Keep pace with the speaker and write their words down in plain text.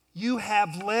You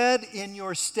have led in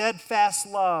your steadfast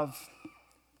love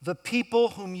the people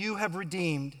whom you have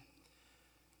redeemed.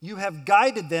 You have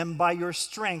guided them by your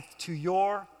strength to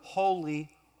your holy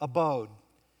abode.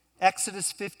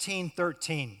 Exodus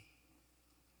 15:13.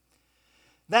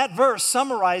 That verse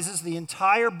summarizes the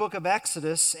entire book of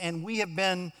Exodus, and we have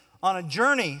been on a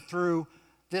journey through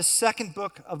this second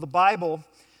book of the Bible.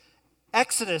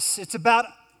 Exodus, it's about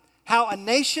how a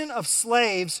nation of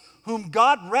slaves whom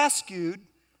God rescued,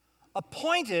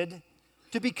 appointed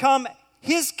to become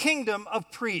his kingdom of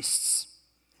priests.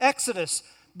 Exodus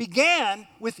began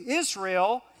with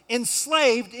Israel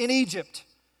enslaved in Egypt.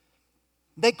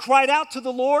 They cried out to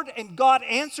the Lord, and God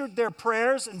answered their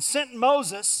prayers and sent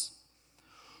Moses,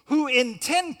 who in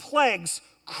 10 plagues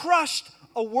crushed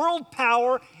a world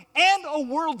power and a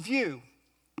world view,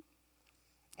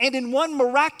 and in one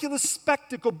miraculous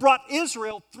spectacle brought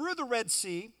Israel through the Red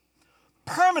Sea,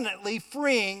 permanently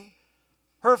freeing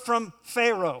her from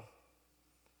Pharaoh.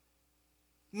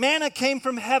 Manna came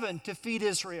from heaven to feed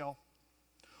Israel.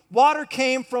 Water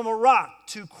came from a rock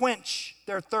to quench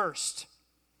their thirst.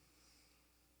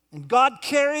 And God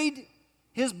carried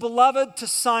his beloved to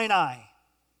Sinai,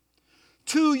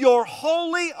 to your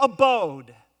holy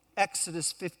abode,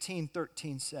 Exodus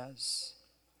 15:13 says.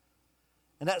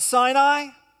 And at Sinai,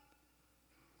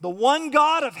 the one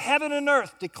God of heaven and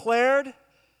earth declared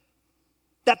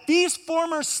that these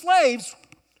former slaves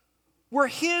were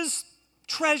his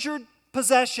treasured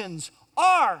possessions,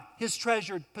 are his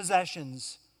treasured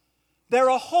possessions. They're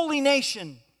a holy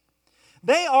nation.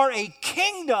 They are a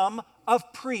kingdom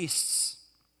of priests.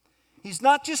 He's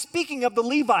not just speaking of the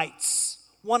Levites,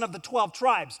 one of the 12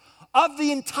 tribes. Of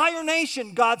the entire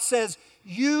nation, God says,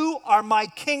 you are my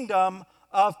kingdom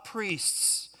of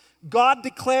priests. God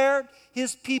declared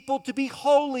his people to be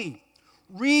holy,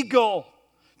 regal,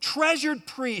 treasured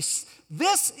priests.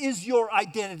 This is your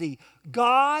identity.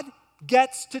 God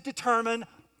gets to determine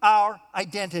our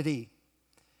identity.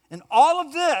 And all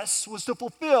of this was to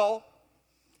fulfill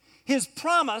his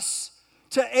promise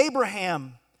to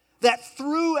Abraham, that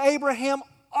through Abraham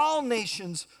all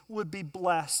nations would be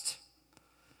blessed.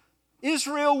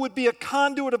 Israel would be a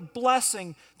conduit of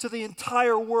blessing to the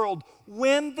entire world.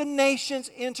 When the nations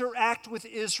interact with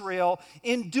Israel,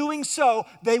 in doing so,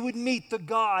 they would meet the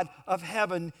God of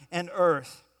heaven and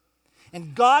earth.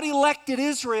 And God elected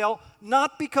Israel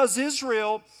not because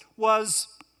Israel was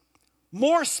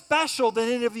more special than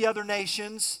any of the other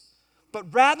nations,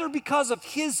 but rather because of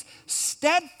his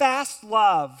steadfast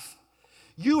love.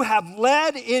 You have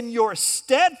led in your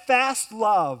steadfast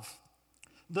love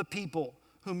the people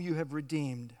whom you have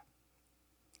redeemed.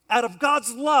 Out of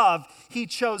God's love, he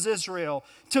chose Israel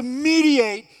to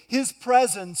mediate his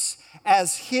presence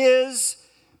as his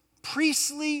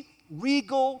priestly,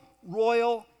 regal,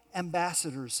 royal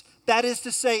ambassadors. That is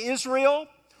to say, Israel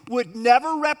would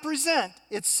never represent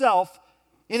itself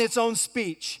in its own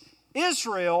speech.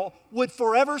 Israel would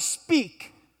forever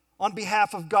speak on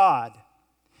behalf of God.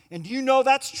 And do you know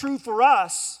that's true for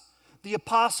us? The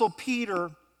Apostle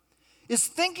Peter is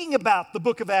thinking about the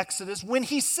book of Exodus when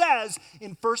he says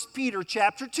in 1 Peter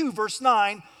chapter 2, verse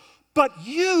 9, but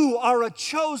you are a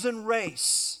chosen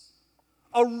race,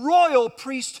 a royal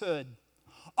priesthood,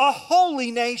 a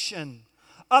holy nation,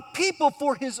 a people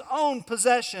for his own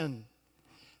possession.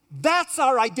 That's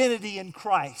our identity in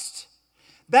Christ.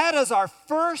 That is our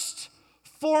first,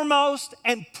 foremost,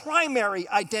 and primary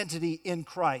identity in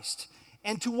Christ.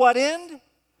 And to what end?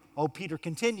 Oh, Peter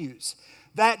continues,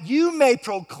 that you may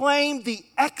proclaim the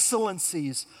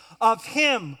excellencies of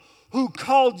him who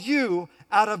called you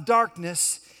out of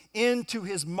darkness into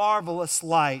his marvelous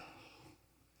light.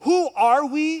 Who are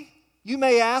we? You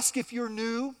may ask if you're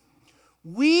new.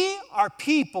 We are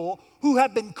people who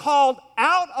have been called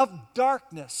out of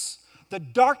darkness, the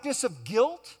darkness of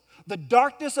guilt, the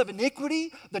darkness of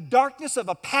iniquity, the darkness of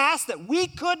a past that we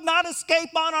could not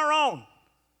escape on our own.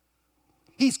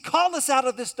 He's called us out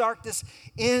of this darkness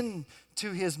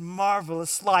into his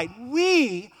marvelous light.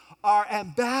 We are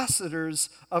ambassadors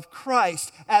of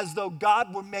Christ, as though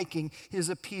God were making his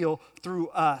appeal through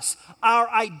us. Our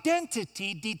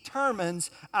identity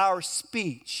determines our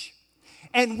speech.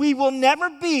 And we will never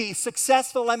be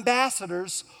successful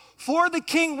ambassadors for the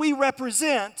King we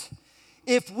represent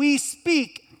if we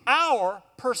speak our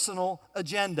personal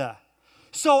agenda.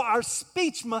 So our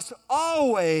speech must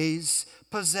always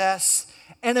possess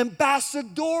an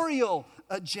ambassadorial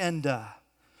agenda.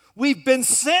 We've been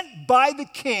sent by the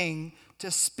King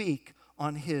to speak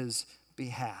on his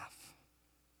behalf.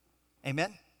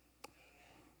 Amen?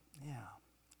 Yeah,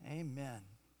 amen.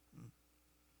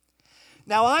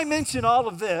 Now, I mention all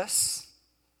of this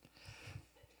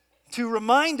to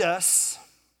remind us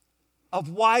of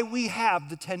why we have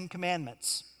the Ten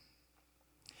Commandments.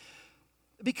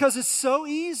 Because it's so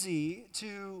easy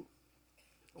to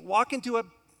walk into a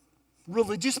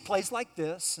religious place like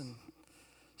this and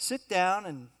sit down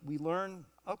and we learn,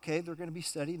 okay, they're going to be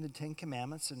studying the Ten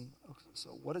Commandments. And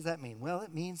so what does that mean? Well,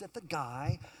 it means that the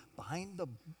guy behind the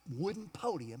wooden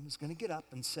podium is going to get up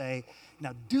and say,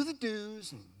 now do the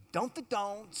do's and don't the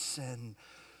don'ts, and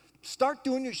start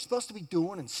doing what you're supposed to be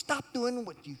doing and stop doing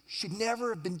what you should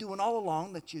never have been doing all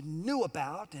along that you knew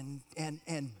about, and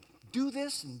do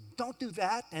this and don't do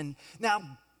that, and now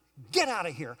get out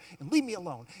of here and leave me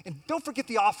alone. And don't forget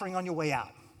the offering on your way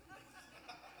out.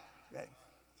 Okay.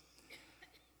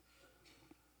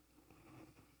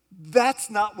 That's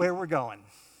not where we're going.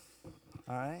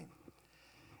 All right?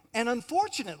 And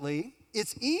unfortunately,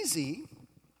 it's easy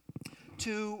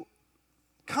to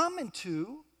come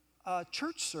into a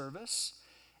church service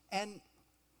and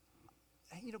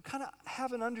kind of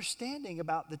have an understanding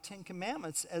about the Ten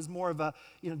Commandments as more of a,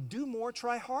 do more,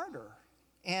 try harder.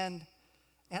 And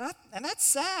that's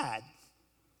sad.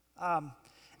 And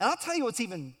I'll tell you what's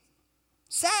even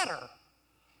sadder: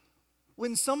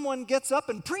 when someone gets up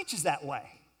and preaches that way.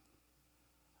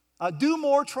 Do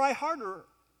more, try harder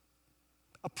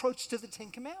approach to the Ten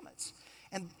Commandments.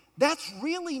 And that's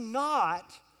really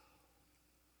not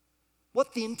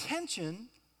what the intention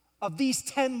of these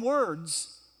 10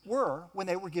 words were when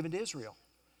they were given to Israel.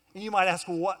 And you might ask,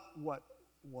 well, what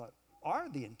are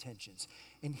the intentions?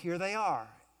 And here they are.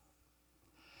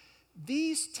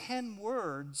 These 10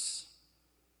 words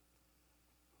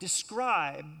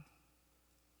describe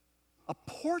a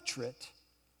portrait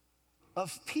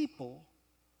of people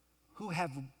who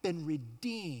have been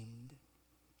redeemed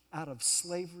out of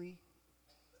slavery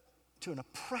to an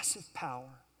oppressive power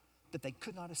that they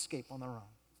could not escape on their own.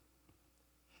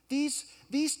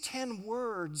 These 10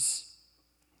 words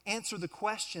answer the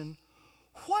question,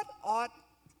 what ought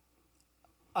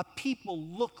a people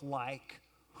look like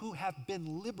who have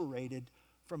been liberated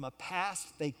from a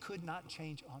past they could not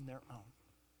change on their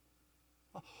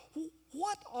own?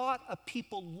 What ought a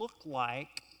people look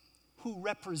like who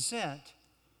represent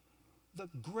the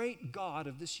great God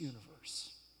of this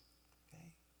universe?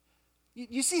 Okay?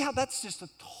 You see how that's just a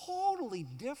totally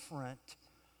different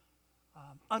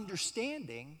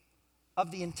understanding of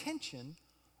the intention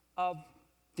of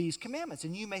these commandments.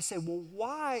 And you may say, well,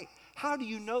 why? How do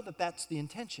you know that that's the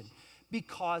intention?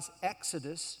 Because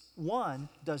Exodus 1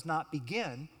 does not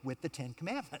begin with the Ten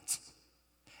Commandments.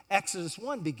 Exodus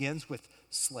 1 begins with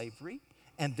slavery,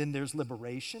 and then there's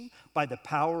liberation by the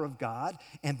power of God,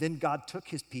 and then God took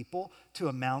his people to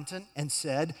a mountain and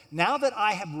said, now that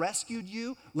I have rescued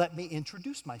you, let me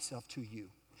introduce myself to you.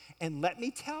 And let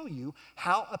me tell you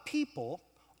how a people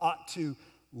ought to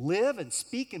live and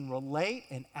speak and relate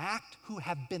and act who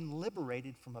have been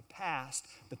liberated from a past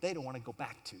that they don't want to go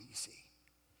back to, you see.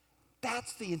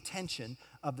 That's the intention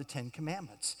of the Ten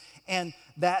Commandments. And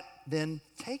that then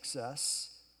takes us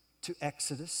to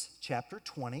Exodus chapter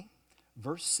 20,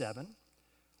 verse 7,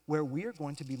 where we are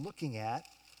going to be looking at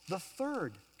the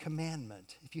third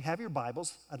commandment. If you have your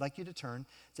Bibles, I'd like you to turn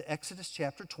to Exodus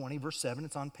chapter 20, verse 7.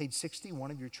 It's on page 61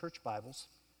 of your church Bibles.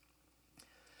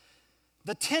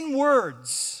 The 10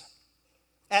 words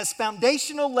as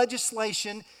foundational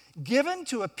legislation given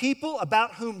to a people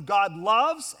about whom God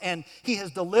loves and he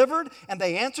has delivered, and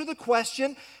they answer the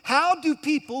question, how do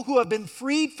people who have been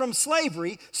freed from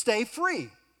slavery stay free?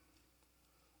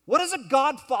 What does a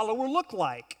God follower look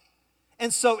like?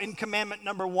 And so in commandment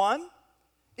number 1,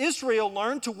 Israel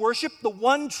learned to worship the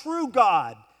one true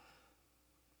God,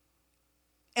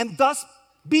 and thus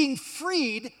being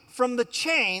freed from the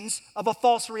chains of a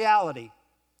false reality.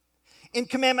 In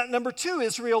commandment number 2,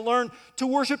 Israel learned to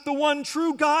worship the one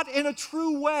true God in a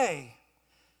true way,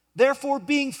 therefore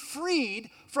being freed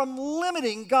from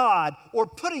limiting God or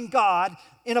putting God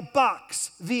in a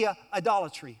box via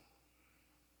idolatry.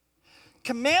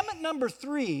 Commandment number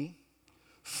 3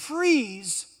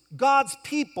 frees God's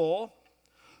people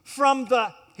from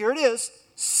the, here it is,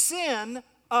 sin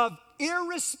of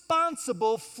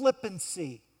irresponsible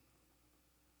flippancy.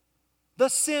 The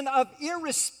sin of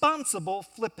irresponsible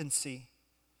flippancy.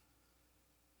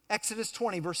 Exodus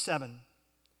 20, verse 7.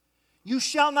 You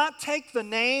shall not take the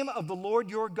name of the Lord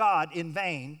your God in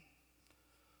vain,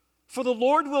 for the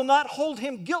Lord will not hold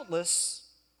him guiltless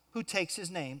who takes his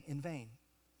name in vain.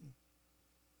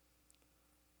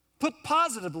 Put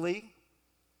positively,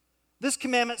 this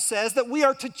commandment says that we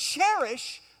are to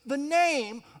cherish the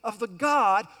name of the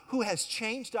God who has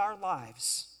changed our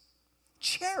lives.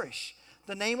 Cherish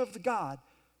the name of the God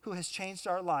who has changed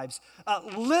our lives.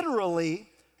 Literally,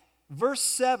 verse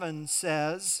 7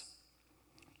 says,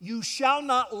 you shall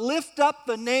not lift up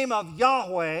the name of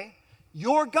Yahweh,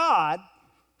 your God,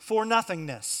 for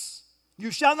nothingness.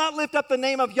 You shall not lift up the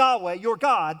name of Yahweh, your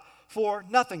God, for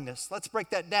nothingness. Let's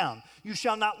break that down. You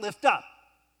shall not lift up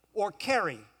or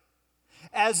carry.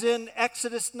 As in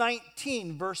Exodus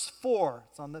 19, verse 4.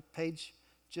 It's on the page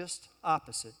just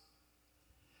opposite.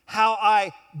 How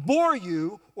I bore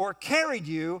you or carried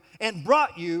you and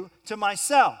brought you to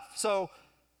myself. So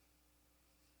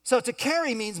to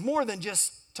carry means more than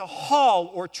just to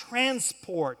haul or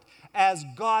transport, as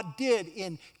God did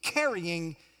in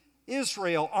carrying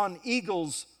Israel on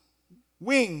eagle's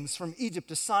wings from Egypt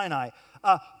to Sinai.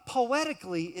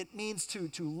 Poetically, it means to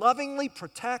lovingly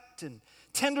protect and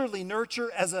tenderly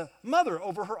nurture as a mother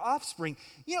over her offspring.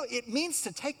 It means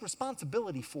to take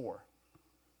responsibility for.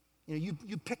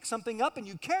 You pick something up and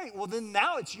you carry it. Well, then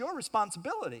now it's your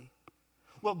responsibility.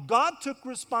 Well, God took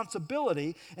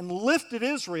responsibility and lifted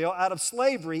Israel out of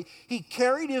slavery. He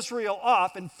carried Israel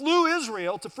off and flew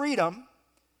Israel to freedom.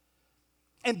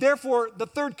 And therefore, the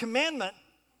third commandment,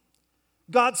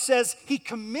 God says he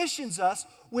commissions us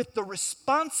with the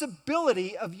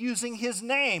responsibility of using his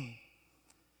name.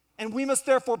 And we must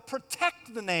therefore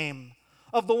protect the name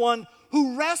of the one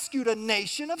who rescued a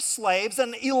nation of slaves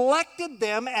and elected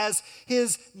them as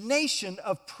his nation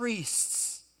of priests.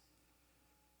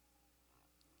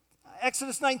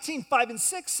 Exodus 19, 5 and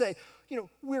 6 say,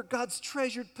 we're God's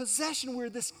treasured possession.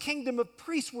 We're this kingdom of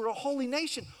priests. We're a holy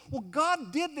nation. Well,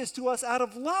 God did this to us out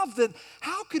of love. Then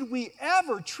how could we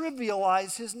ever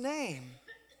trivialize his name?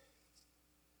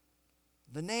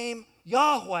 The name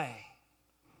Yahweh.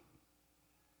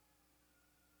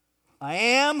 I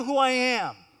am who I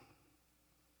am.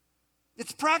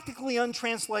 It's practically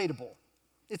untranslatable.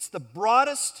 It's the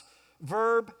broadest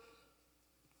verb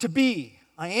to be.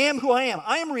 I am who I am.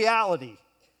 I am reality.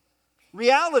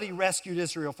 Reality rescued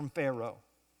Israel from Pharaoh.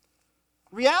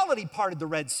 Reality parted the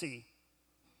Red Sea.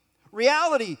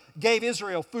 Reality gave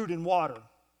Israel food and water.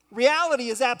 Reality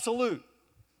is absolute.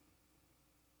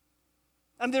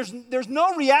 And there's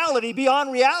no reality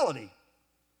beyond reality.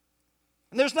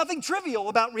 And there's nothing trivial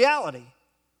about reality.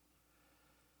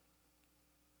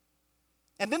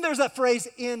 And then there's that phrase,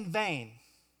 in vain.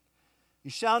 You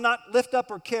shall not lift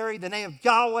up or carry the name of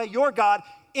Yahweh, your God,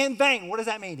 in vain. What does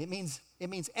that mean? It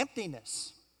means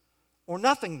emptiness or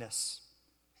nothingness.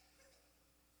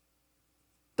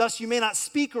 Thus, you may not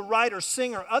speak or write or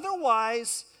sing or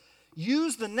otherwise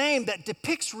use the name that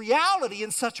depicts reality in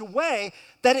such a way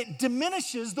that it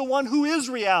diminishes the one who is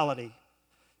reality.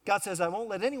 God says, I won't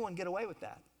let anyone get away with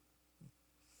that.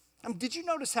 Did you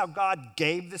notice how God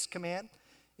gave this command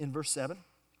in verse 7?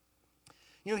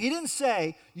 He didn't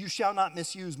say, you shall not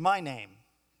misuse my name.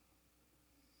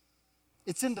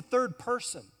 It's in the third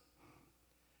person,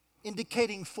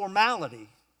 indicating formality.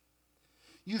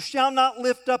 You shall not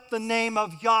lift up the name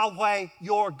of Yahweh,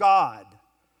 your God,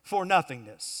 for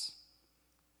nothingness.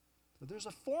 So there's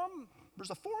a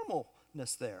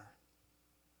formalness there.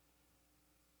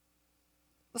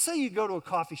 Let's say you go to a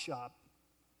coffee shop,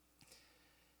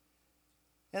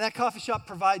 and that coffee shop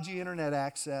provides you internet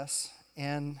access.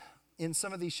 And in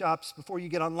some of these shops, before you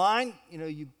get online,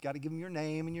 you've got to give them your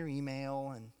name and your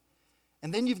email,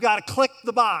 and then you've got to click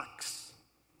the box,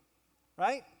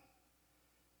 right?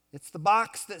 It's the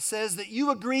box that says that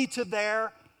you agree to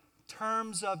their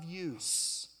terms of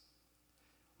use.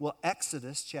 Well,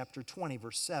 Exodus chapter 20,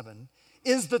 verse 7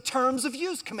 is the terms of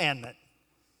use commandment.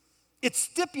 It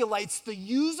stipulates the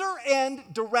user end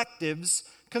directives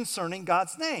concerning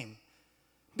God's name,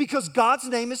 because God's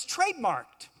name is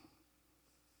trademarked.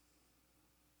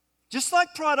 Just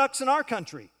like products in our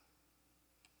country.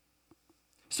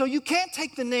 So you can't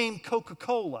take the name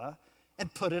Coca-Cola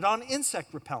and put it on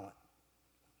insect repellent.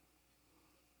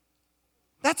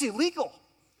 That's illegal.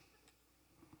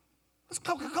 Because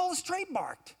Coca-Cola's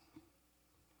trademarked.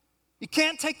 You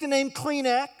can't take the name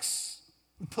Kleenex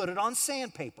and put it on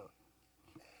sandpaper.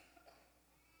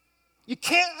 You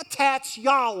can't attach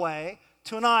Yahweh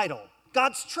to an idol.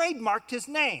 God's trademarked his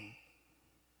name.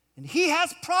 And he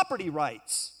has property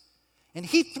rights. And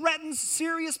he threatens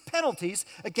serious penalties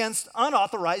against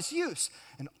unauthorized use.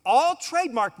 And all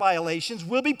trademark violations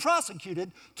will be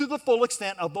prosecuted to the full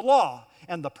extent of the law.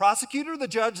 And the prosecutor, the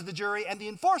judge, the jury, and the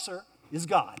enforcer is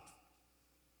God.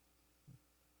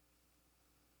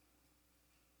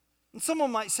 And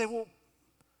someone might say, well,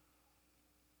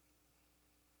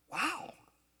 wow,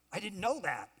 I didn't know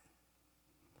that.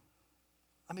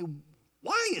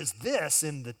 Why is this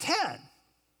in the 10?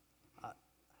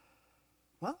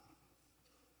 Well,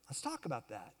 let's talk about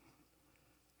that.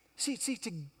 See,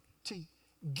 to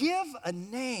give a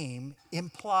name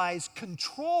implies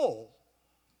control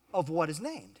of what is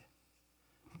named.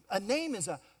 A name is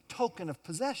a token of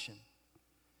possession.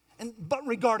 But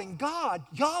regarding God,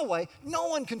 Yahweh, no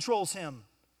one controls him.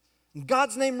 And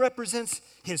God's name represents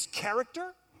his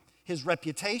character, his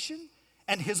reputation,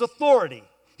 and his authority.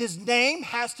 His name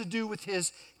has to do with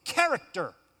his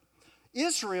character.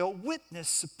 Israel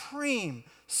witnessed supreme,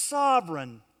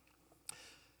 sovereign,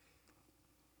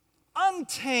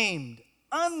 untamed,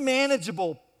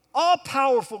 unmanageable,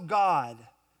 all-powerful God.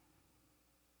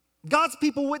 God's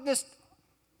people witnessed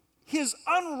his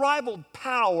unrivaled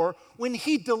power when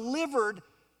he delivered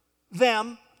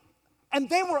them, and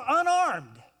they were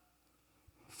unarmed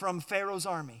from Pharaoh's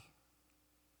army.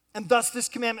 And thus this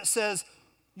commandment says,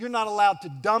 you're not allowed to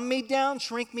dumb me down,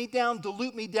 shrink me down,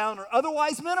 dilute me down, or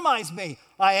otherwise minimize me.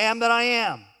 I am that I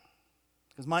am.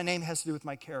 Because my name has to do with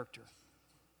my character.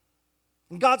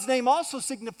 And God's name also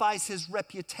signifies his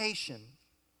reputation.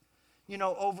 You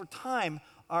know, over time,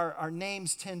 our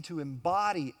names tend to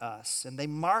embody us, and they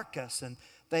mark us, and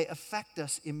they affect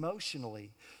us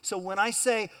emotionally. So when I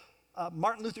say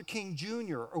Martin Luther King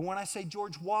Jr., or when I say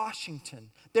George Washington,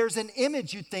 there's an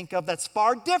image you think of that's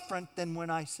far different than when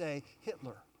I say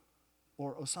Hitler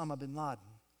or Osama bin Laden.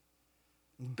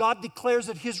 God declares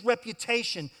that his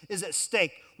reputation is at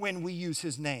stake when we use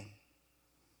his name.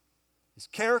 His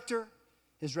character,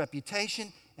 his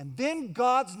reputation, and then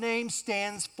God's name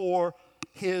stands for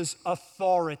his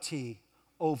authority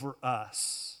over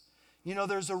us. You know,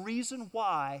 there's a reason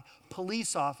why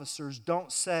police officers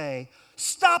don't say,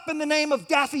 "Stop in the name of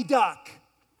Daffy Duck."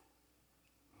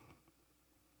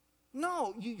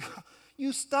 No,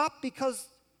 you stop because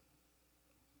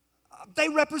they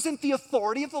represent the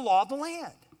authority of the law of the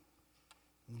land.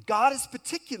 God is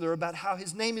particular about how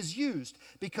his name is used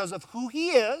because of who he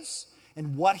is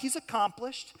and what he's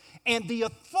accomplished and the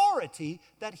authority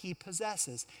that he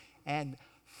possesses. And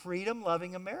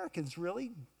freedom-loving Americans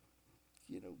really,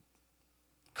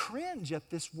 cringe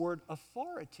at this word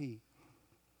authority.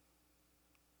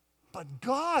 But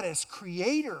God, as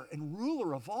creator and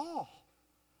ruler of all,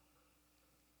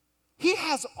 he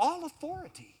has all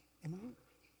authority, and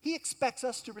he expects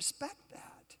us to respect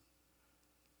that.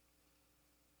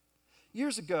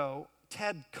 Years ago,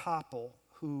 Ted Koppel,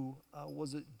 who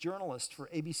was a journalist for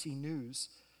ABC News,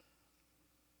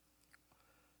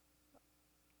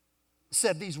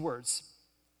 said these words.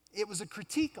 It was a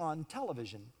critique on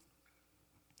television.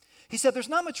 He said, there's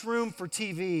not much room on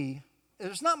TV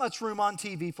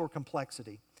for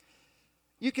complexity.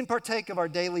 You can partake of our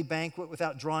daily banquet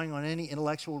without drawing on any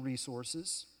intellectual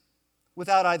resources,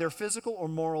 without either physical or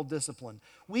moral discipline.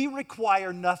 We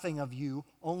require nothing of you,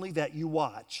 only that you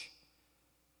watch.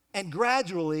 And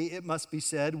gradually, it must be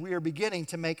said, we are beginning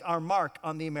to make our mark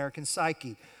on the American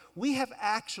psyche. We have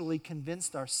actually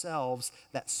convinced ourselves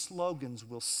that slogans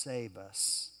will save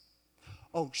us.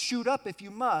 Oh, shoot up if you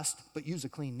must, but use a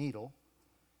clean needle.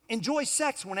 Enjoy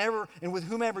sex whenever and with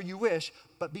whomever you wish,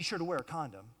 but be sure to wear a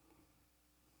condom.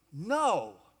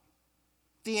 No.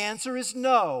 The answer is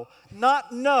no.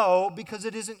 Not no because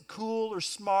it isn't cool or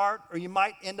smart or you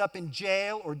might end up in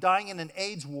jail or dying in an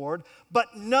AIDS ward,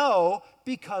 but no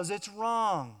because it's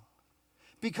wrong.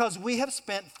 Because we have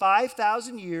spent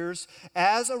 5,000 years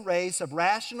as a race of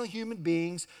rational human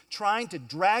beings trying to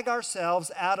drag ourselves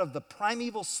out of the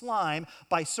primeval slime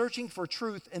by searching for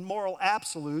truth and moral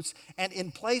absolutes, and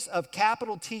in place of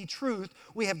capital T truth,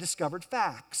 we have discovered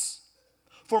facts.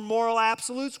 For moral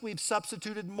absolutes, we've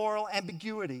substituted moral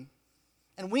ambiguity.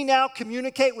 And we now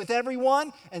communicate with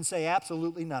everyone and say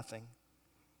absolutely nothing.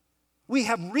 We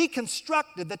have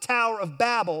reconstructed the Tower of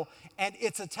Babel, and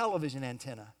it's a television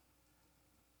antenna.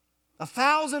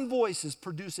 1,000 voices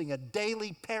producing a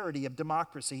daily parody of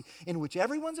democracy in which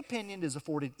everyone's opinion is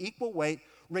afforded equal weight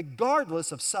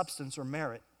regardless of substance or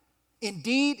merit.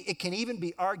 Indeed, it can even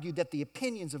be argued that the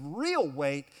opinions of real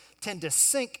weight tend to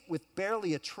sink with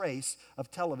barely a trace of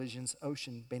television's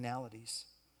ocean banalities.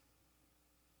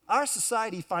 Our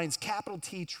society finds capital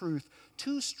T truth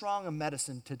too strong a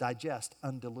medicine to digest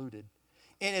undiluted.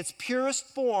 In its purest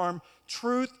form,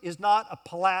 truth is not a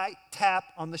polite tap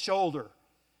on the shoulder.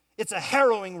 It's a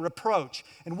harrowing reproach.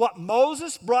 And what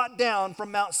Moses brought down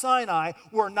from Mount Sinai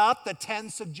were not the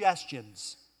 10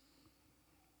 suggestions.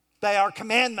 They are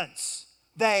commandments.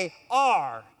 They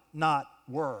are, not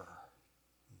were.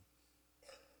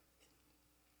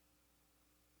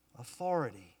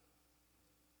 Authority,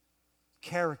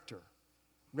 character,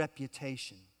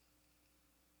 reputation.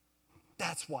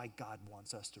 That's why God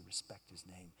wants us to respect his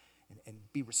name and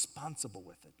be responsible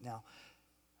with it. Now,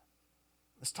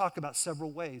 let's talk about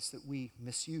several ways that we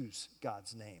misuse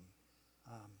God's name.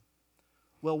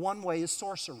 One way is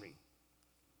sorcery.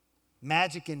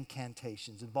 Magic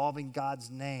incantations involving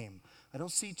God's name, I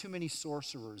don't see too many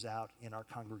sorcerers out in our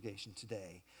congregation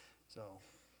today.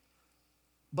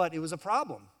 But it was a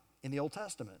problem in the Old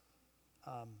Testament.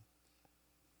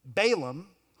 Balaam,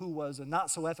 who was a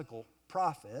not-so-ethical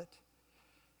prophet,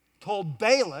 told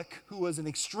Balak, who was an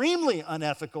extremely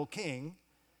unethical king,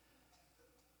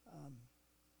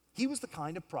 he was the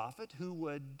kind of prophet who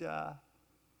would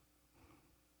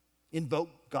invoke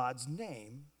God's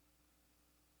name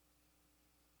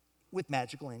with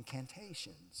magical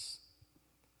incantations.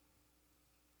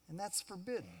 And that's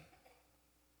forbidden.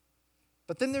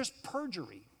 But then there's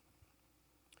perjury,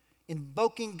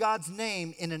 invoking God's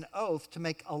name in an oath to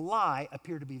make a lie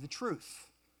appear to be the truth.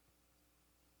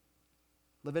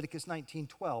 Leviticus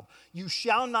 19:12. You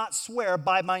shall not swear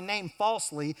by my name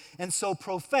falsely and so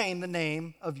profane the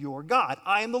name of your God.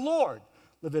 I am the Lord.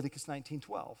 Leviticus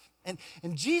 19:12. And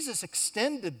Jesus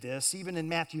extended this even in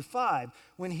Matthew 5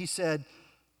 when he said,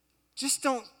 just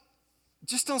don't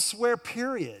swear,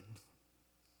 period.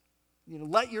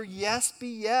 Let your yes be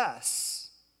yes.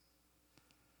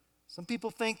 Some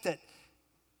people think that,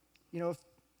 if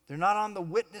they're not on the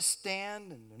witness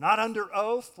stand and they're not under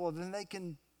oath, well, then they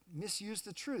can misuse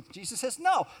the truth. Jesus says,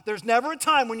 no, there's never a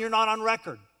time when you're not on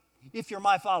record if you're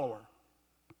my follower.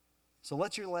 So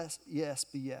let your yes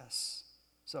be yes.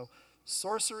 So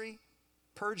sorcery,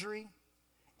 perjury,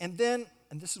 and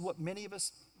this is what many of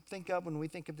us think of when we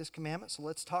think of this commandment, so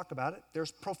let's talk about it.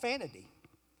 There's profanity.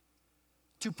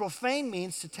 To profane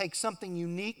means to take something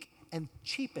unique and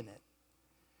cheapen it.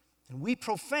 And we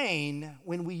profane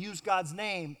when we use God's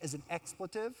name as an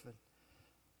expletive.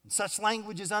 And such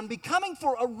language is unbecoming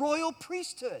for a royal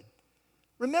priesthood.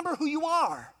 Remember who you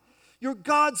are. You're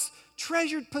God's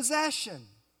treasured possession.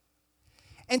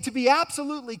 And to be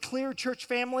absolutely clear, church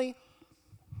family,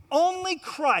 only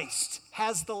Christ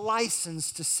has the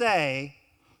license to say,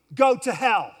 go to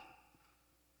hell,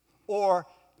 or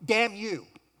damn you.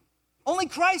 Only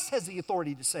Christ has the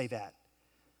authority to say that.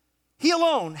 He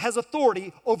alone has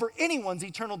authority over anyone's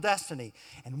eternal destiny.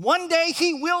 And one day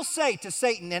he will say to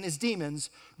Satan and his demons,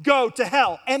 go to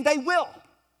hell, and they will.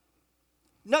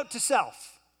 Note to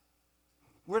self,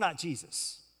 we're not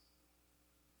Jesus.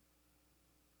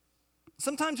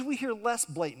 Sometimes we hear less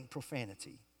blatant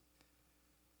profanity.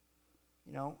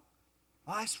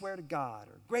 I swear to God,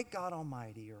 or great God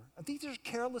Almighty, or these are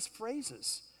careless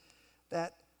phrases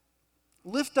that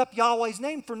lift up Yahweh's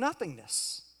name for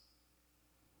nothingness.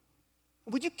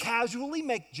 Would you casually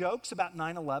make jokes about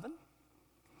 9/11?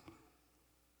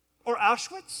 Or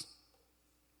Auschwitz?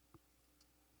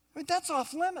 That's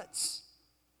off limits.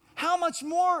 How much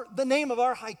more the name of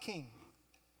our high king?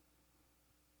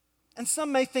 And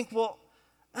some may think, well,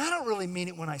 I don't really mean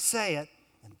it when I say it.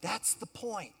 And that's the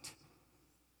point.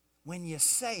 When you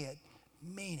say it,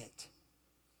 mean it.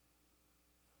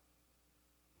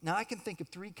 Now, I can think of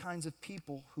 3 kinds of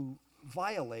people who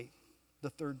violate the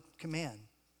third command.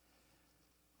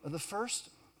 The first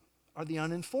are the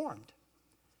uninformed.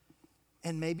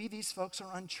 And maybe these folks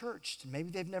are unchurched. And maybe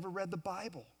they've never read the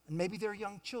Bible. And maybe they're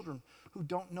young children who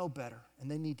don't know better and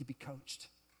they need to be coached.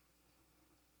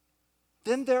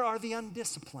 Then there are the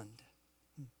undisciplined.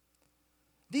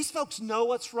 These folks know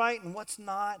what's right and what's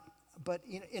not, but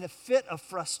in a fit of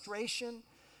frustration,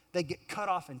 they get cut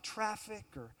off in traffic,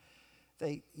 or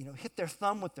they hit their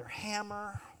thumb with their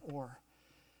hammer, or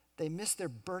they miss their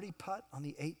birdie putt on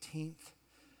the 18th.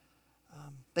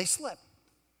 They slip.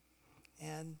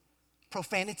 And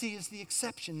profanity is the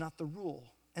exception, not the rule.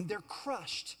 And they're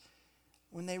crushed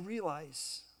when they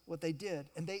realize what they did,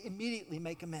 and they immediately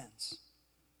make amends.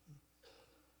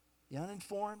 The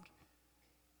uninformed,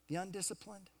 the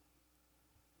undisciplined.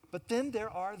 But then there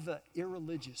are the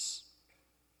irreligious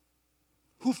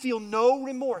who feel no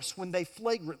remorse when they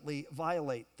flagrantly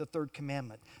violate the third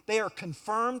commandment. They are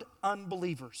confirmed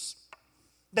unbelievers.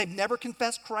 They've never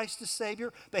confessed Christ as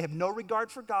Savior. They have no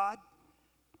regard for God.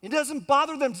 It doesn't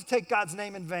bother them to take God's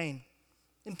name in vain.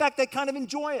 In fact, they kind of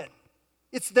enjoy it.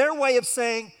 It's their way of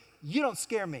saying, you don't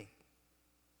scare me.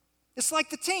 It's like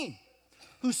the teen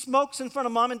who smokes in front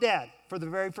of mom and dad for the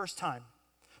very first time.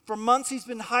 For months, he's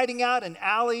been hiding out in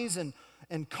alleys and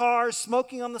cars,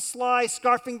 smoking on the sly,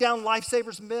 scarfing down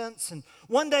Lifesavers mints. And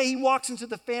one day he walks into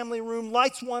the family room,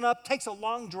 lights one up, takes a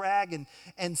long drag,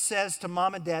 and says to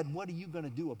mom and dad, what are you going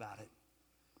to do about it?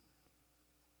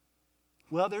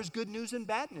 Well, there's good news and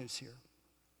bad news here.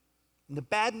 And the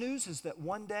bad news is that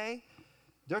one day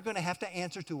they're going to have to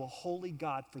answer to a holy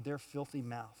God for their filthy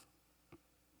mouth.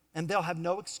 And they'll have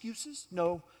no excuses,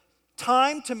 no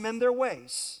time to mend their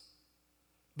ways.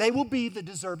 They will be the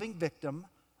deserving victim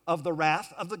of the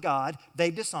wrath of the God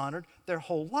they've dishonored their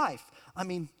whole life. I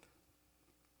mean,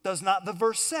 Does not the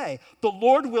verse say, the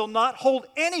Lord will not hold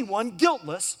anyone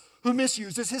guiltless who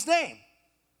misuses his name?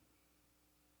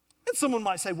 And someone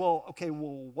might say, well, okay,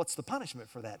 what's the punishment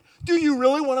for that? Do you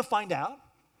really want to find out?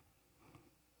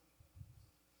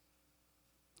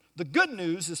 The good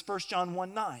news is 1 John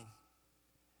 1:9.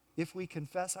 If we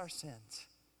confess our sins,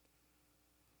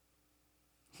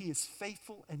 he is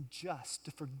faithful and just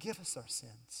to forgive us our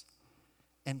sins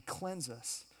and cleanse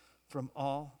us from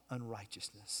all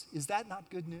unrighteousness. Is that not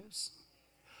good news?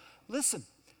 Listen,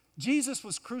 Jesus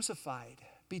was crucified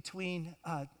between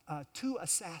two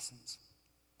assassins.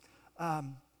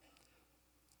 And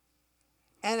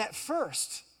at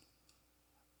first,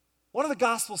 one of the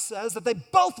Gospels says that they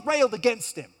both railed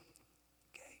against him.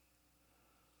 Okay.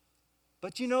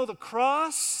 But you know, the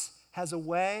cross has a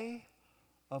way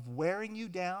of wearing you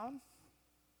down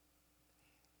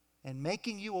and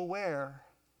making you aware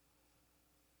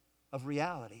of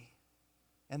reality.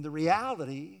 And the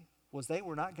reality was they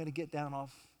were not going to get down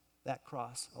off that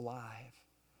cross alive.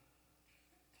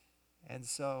 And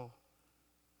so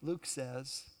Luke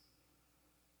says,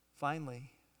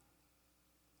 finally,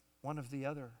 one of the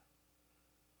other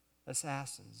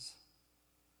assassins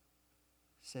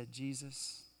said,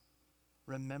 Jesus,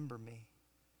 remember me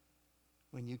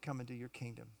when you come into your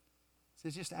kingdom. So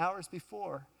just hours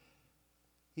before,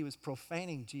 he was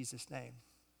profaning Jesus' name.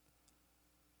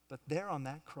 But there on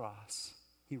that cross,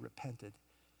 he repented.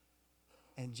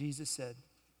 And Jesus said,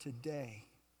 today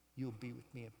you'll be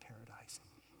with me in paradise.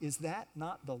 Is that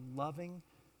not the loving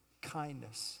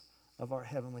kindness of our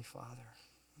Heavenly Father?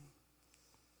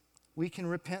 We can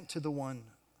repent to the one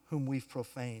whom we've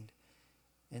profaned,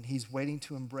 and he's waiting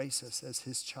to embrace us as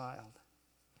his child.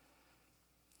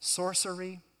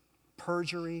 Sorcery,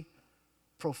 perjury,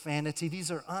 profanity,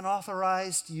 these are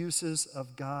unauthorized uses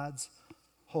of God's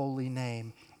holy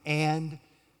name. And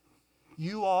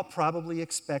you all probably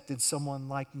expected someone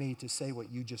like me to say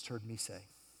what you just heard me say.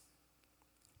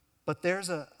 But there's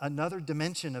another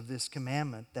dimension of this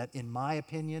commandment that, in my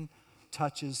opinion,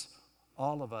 touches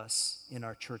all of us in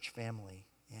our church family.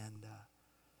 And,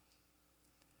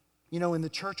 in the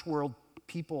church world,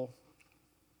 people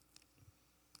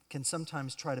can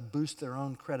sometimes try to boost their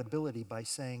own credibility by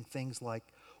saying things like,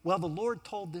 well, the Lord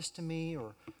told this to me,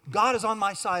 or God is on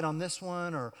my side on this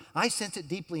one, or I sense it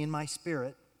deeply in my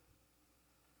spirit.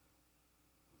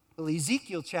 Well,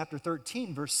 Ezekiel chapter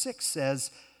 13, verse 6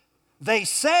 says, they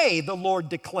say, the Lord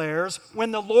declares,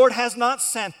 when the Lord has not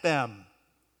sent them.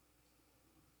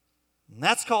 And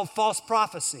that's called false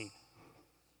prophecy.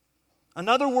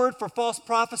 Another word for false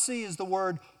prophecy is the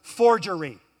word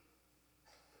forgery.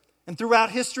 And throughout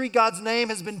history, God's name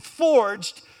has been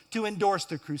forged to endorse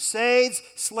the Crusades,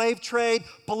 slave trade,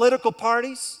 political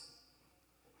parties.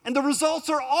 And the results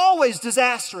are always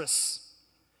disastrous.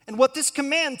 And what this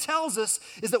command tells us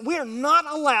is that we are not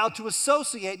allowed to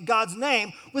associate God's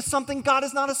name with something God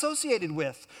is not associated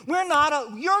with. You're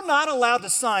not allowed to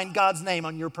sign God's name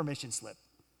on your permission slip.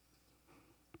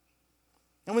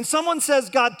 And when someone says,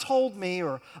 God told me,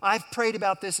 or I've prayed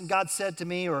about this and God said to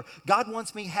me, or God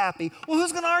wants me happy, well,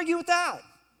 who's going to argue with that?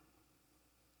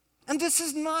 And this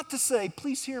is not to say,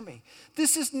 please hear me,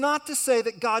 this is not to say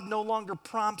that God no longer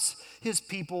prompts his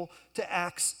people to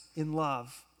acts in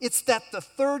love. It's that the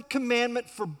third commandment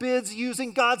forbids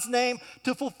using God's name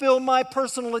to fulfill my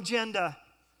personal agenda.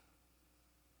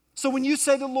 So when you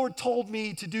say the Lord told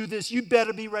me to do this, you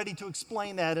better be ready to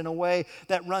explain that in a way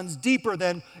that runs deeper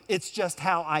than it's just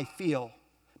how I feel.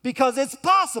 Because it's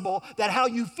possible that how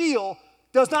you feel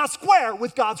does not square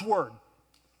with God's word.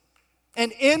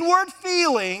 And inward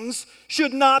feelings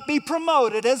should not be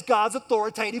promoted as God's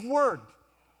authoritative word.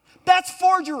 That's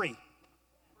forgery.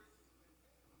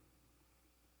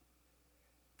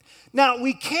 Now,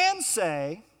 we can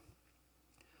say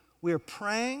we're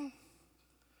praying,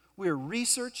 we're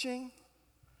researching,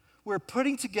 we're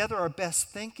putting together our best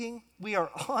thinking, we are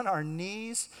on our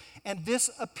knees, and this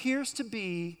appears to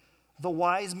be the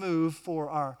wise move for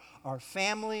our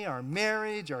family, our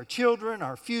marriage, our children,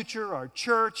 our future, our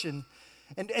church, and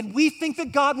we think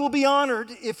that God will be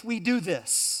honored if we do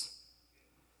this.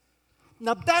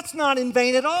 Now, that's not in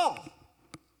vain at all.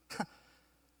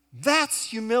 That's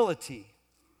humility.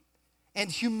 And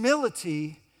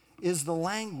humility is the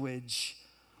language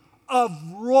of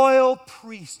royal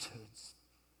priesthoods.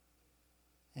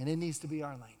 And it needs to be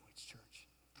our language, church.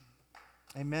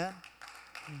 Amen?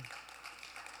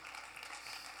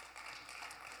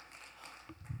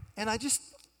 And I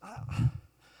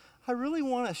really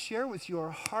want to share with you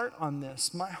our heart on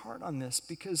this, my heart on this,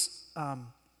 because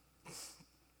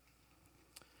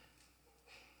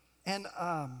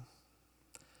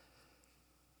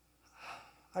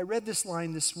I read this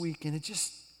line this week, and it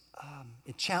just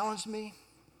it challenged me,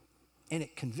 and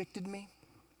it convicted me.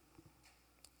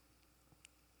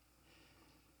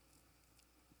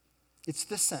 It's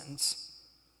this sentence: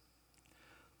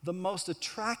 the most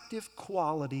attractive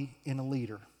quality in a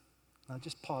leader. Now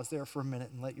just pause there for a minute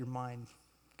and let your mind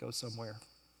go somewhere.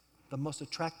 The most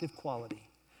attractive quality.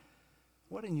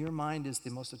 What in your mind is the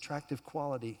most attractive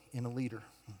quality in a leader?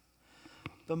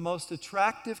 The most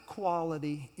attractive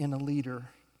quality in a leader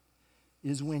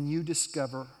is when you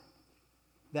discover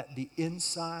that the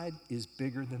inside is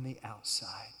bigger than the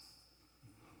outside.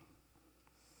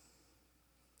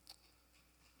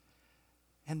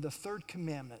 And the third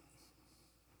commandment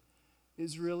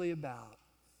is really about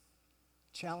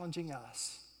challenging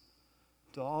us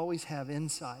to always have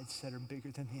insides that are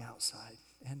bigger than the outside.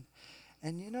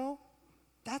 And you know,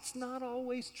 that's not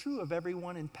always true of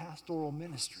everyone in pastoral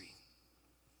ministry.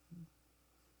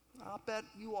 I'll bet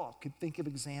you all could think of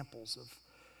examples of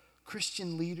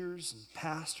Christian leaders and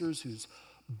pastors whose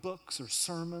books or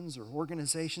sermons or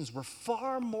organizations were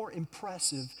far more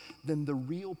impressive than the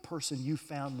real person you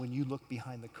found when you looked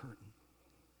behind the curtain.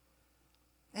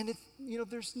 And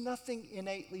there's nothing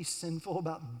innately sinful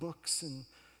about books and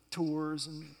tours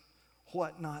and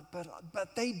whatnot,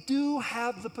 but they do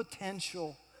have the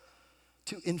potential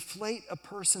to inflate a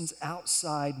person's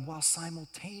outside while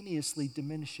simultaneously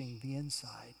diminishing the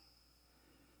inside.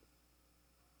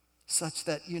 Such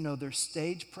that, their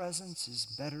stage presence is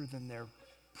better than their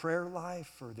prayer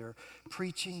life, or their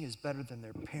preaching is better than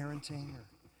their parenting. Or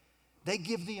they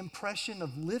give the impression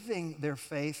of living their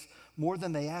faith more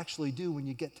than they actually do when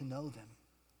you get to know them.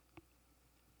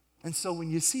 And so when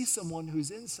you see someone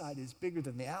whose inside is bigger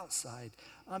than the outside,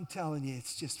 I'm telling you,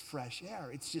 it's just fresh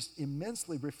air. It's just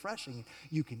immensely refreshing.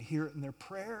 You can hear it in their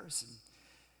prayers, and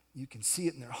you can see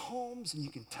it in their homes, and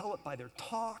you can tell it by their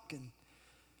talk, and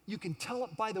you can tell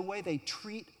it by the way they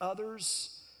treat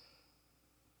others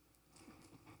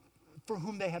for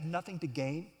whom they have nothing to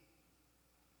gain.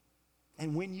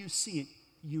 And when you see it,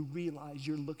 you realize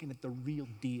you're looking at the real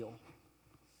deal.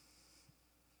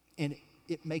 And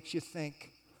it makes you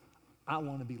think, I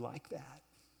want to be like that.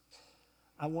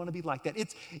 I want to be like that.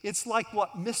 It's like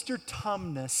what Mr.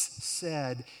 Tumnus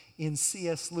said in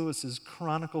C.S. Lewis's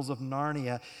Chronicles of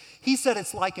Narnia. He said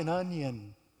it's like an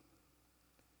onion,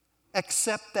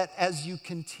 except that as you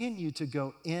continue to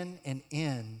go in and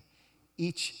in,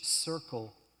 each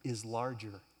circle is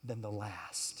larger than the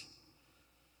last.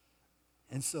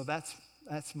 And so that's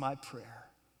my prayer.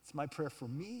 It's my prayer for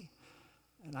me,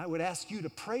 and I would ask you to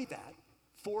pray that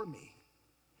for me.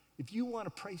 If you want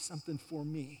to pray something for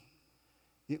me,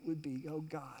 it would be, oh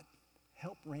God,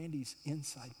 help Randy's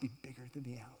inside be bigger than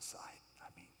the outside.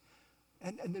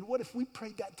 And then what if we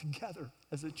prayed that together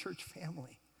as a church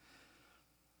family?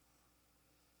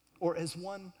 Or as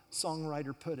one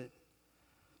songwriter put it,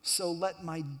 so let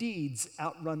my deeds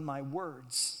outrun my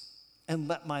words, and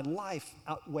let my life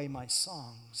outweigh my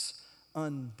songs.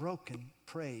 Unbroken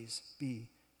praise be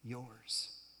yours.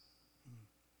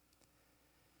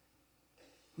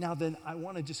 Now then, I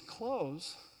want to just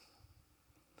close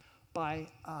by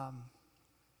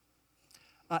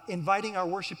inviting our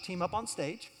worship team up on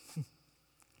stage.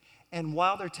 And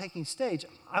while they're taking stage,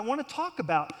 I want to talk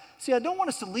about, I don't want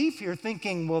us to leave here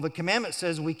thinking, well, the commandment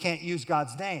says we can't use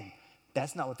God's name.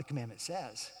 That's not what the commandment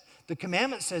says. The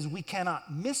commandment says we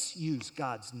cannot misuse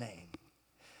God's name.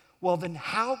 Well, then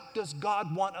how does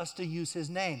God want us to use his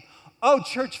name? Oh,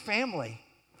 church family,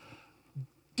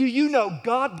 do you know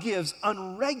God gives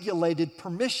unregulated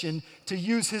permission to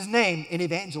use his name in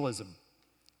evangelism?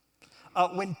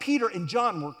 When Peter and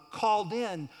John were called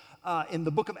in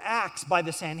the book of Acts by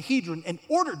the Sanhedrin and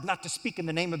ordered not to speak in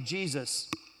the name of Jesus,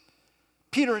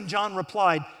 Peter and John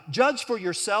replied, "Judge for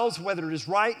yourselves whether it is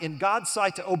right in God's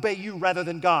sight to obey you rather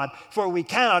than God, for we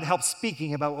cannot help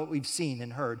speaking about what we've seen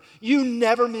and heard." You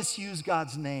never misuse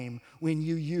God's name when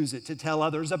you use it to tell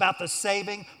others about the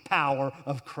saving power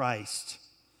of Christ.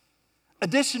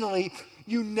 Additionally,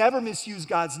 you never misuse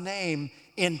God's name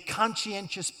in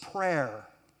conscientious prayer.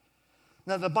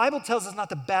 Now, the Bible tells us not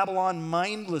to babble on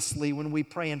mindlessly when we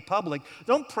pray in public.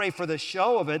 Don't pray for the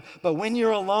show of it, but when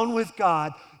you're alone with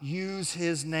God, use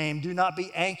his name. Do not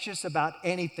be anxious about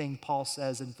anything, Paul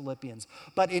says in Philippians,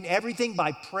 but in everything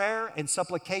by prayer and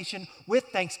supplication with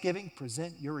thanksgiving,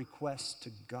 present your requests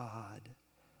to God,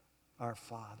 our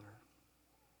Father.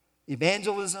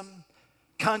 Evangelism,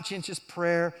 conscientious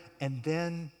prayer, and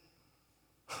then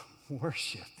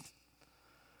worship.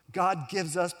 God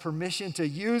gives us permission to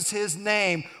use his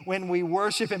name when we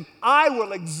worship him. I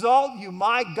will exalt you,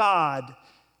 my God,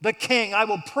 the King. I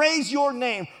will praise your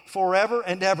name forever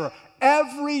and ever.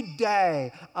 Every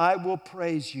day I will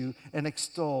praise you and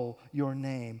extol your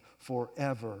name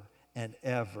forever and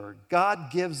ever.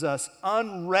 God gives us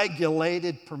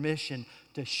unregulated permission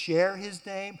to share his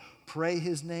name, pray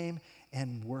his name,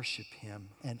 and worship him.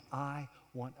 And I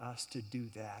want us to do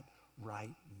that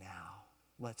right now.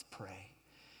 Let's pray.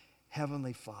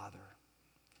 Heavenly Father,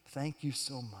 thank you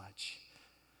so much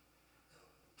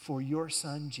for your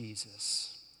Son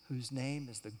Jesus, whose name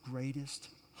is the greatest,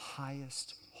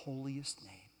 highest, holiest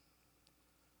name.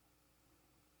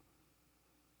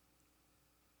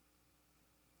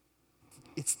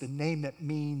 It's the name that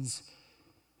means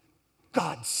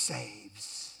God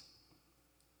saves.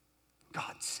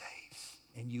 God saves.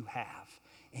 And you have,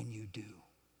 and you do.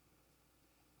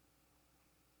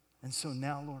 And so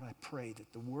now, Lord, I pray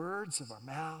that the words of our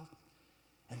mouth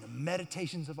and the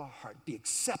meditations of our heart be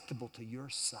acceptable to your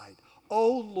sight.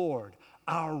 O Lord,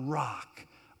 our rock,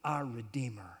 our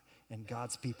Redeemer. And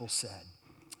God's people said,